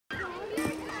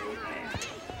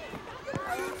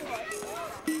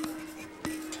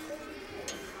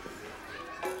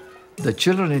The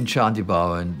children in Shanti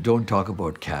Bhavan don't talk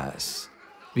about caste.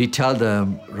 We tell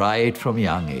them right from a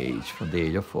young age, from the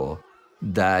age of 4,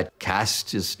 that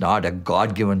caste is not a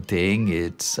God-given thing,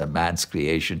 it's a man's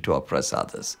creation to oppress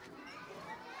others.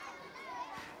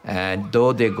 And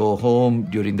though they go home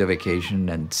during the vacation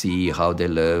and see how they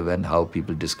live and how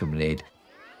people discriminate,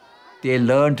 they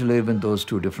learn to live in those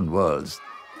two different worlds.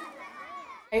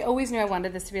 I always knew I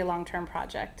wanted this to be a long-term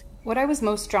project. What I was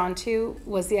most drawn to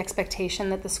was the expectation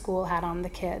that the school had on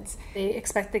the kids. They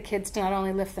expect the kids to not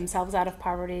only lift themselves out of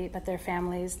poverty, but their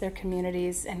families, their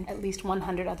communities, and at least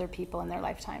 100 other people in their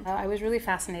lifetime. I was really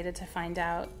fascinated to find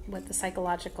out what the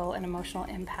psychological and emotional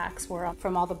impacts were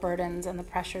from all the burdens and the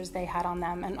pressures they had on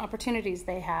them and opportunities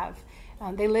they have.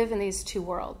 They live in these two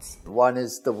worlds. One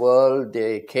is the world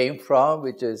they came from,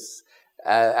 which is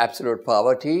absolute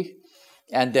poverty.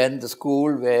 And then the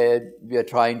school where we are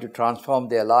trying to transform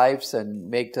their lives and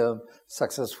make them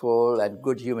successful and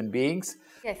good human beings.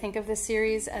 I think of this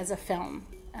series as a film,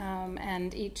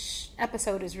 and each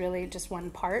episode is really just one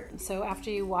part. So after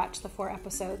you watch the 4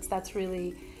 episodes, that's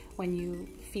really when you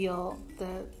feel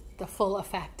the full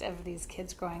effect of these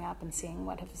kids growing up and seeing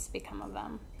what has become of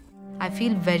them. I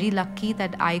feel very lucky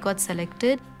that I got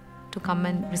selected to come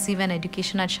and receive an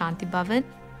education at Shanti Bhavan,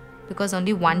 because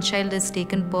only one child is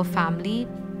taken per family.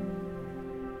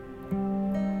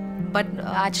 But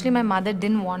actually my mother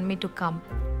didn't want me to come.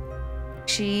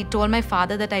 She told my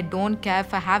father that I don't care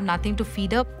if I have nothing to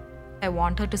feed her. I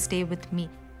want her to stay with me.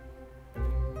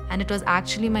 And it was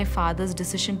actually my father's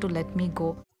decision to let me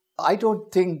go. I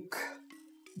don't think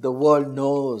the world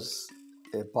knows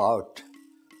about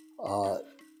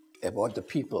the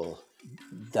people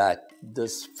that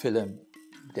this film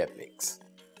depicts.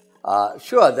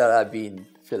 Sure, there have been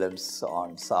films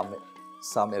on some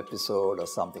episode or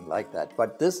something like that,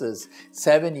 but this is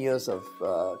 7 years of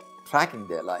tracking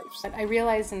their lives. I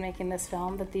realized in making this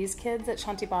film that these kids at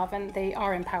Shanti Bhavan, they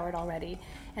are empowered already,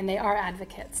 and they are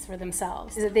advocates for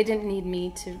themselves. They didn't need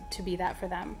me to be that for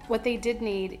them. What they did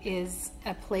need is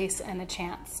a place and a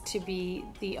chance to be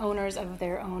the owners of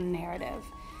their own narrative.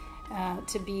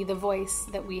 To be the voice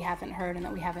that we haven't heard and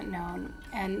that we haven't known.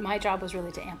 And my job was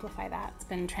really to amplify that. It's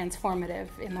been transformative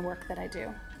in the work that I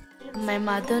do. My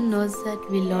mother knows that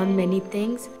we learn many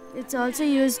things. It's also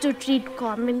used to treat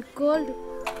common cold.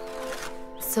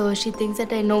 So she thinks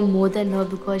that I know more than her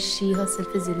because she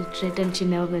herself is illiterate and she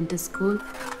never went to school.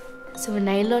 So when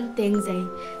I learn things, I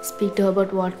speak to her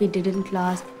about what we did in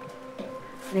class.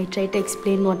 And I try to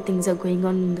explain what things are going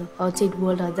on in the outside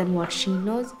world other than what she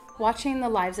knows. Watching the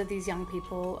lives of these young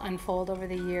people unfold over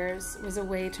the years was a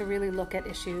way to really look at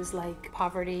issues like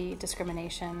poverty,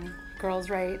 discrimination,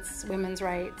 girls' rights, women's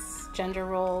rights, gender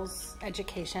roles,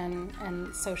 education,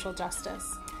 and social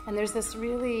justice. And there's this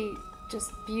really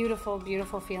just beautiful,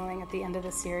 beautiful feeling at the end of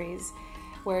the series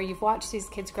where you've watched these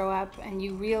kids grow up and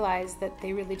you realize that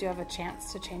they really do have a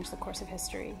chance to change the course of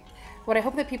history. What I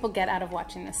hope that people get out of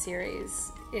watching this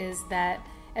series is that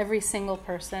every single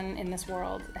person in this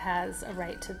world has a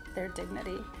right to their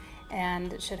dignity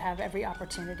and should have every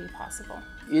opportunity possible.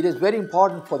 It is very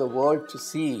important for the world to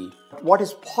see what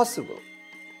is possible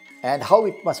and how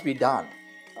it must be done.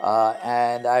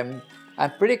 And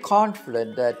I'm pretty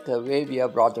confident that the way we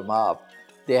have brought them up,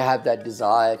 they have that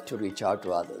desire to reach out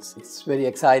to others. It's very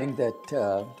exciting that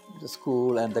the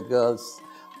school and the girls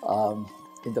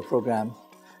in the program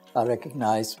are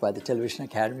recognized by the Television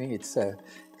Academy. It's a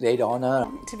great honor.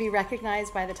 To be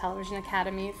recognized by the Television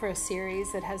Academy for a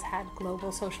series that has had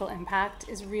global social impact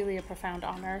is really a profound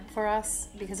honor for us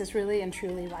because it's really and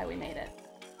truly why we made it.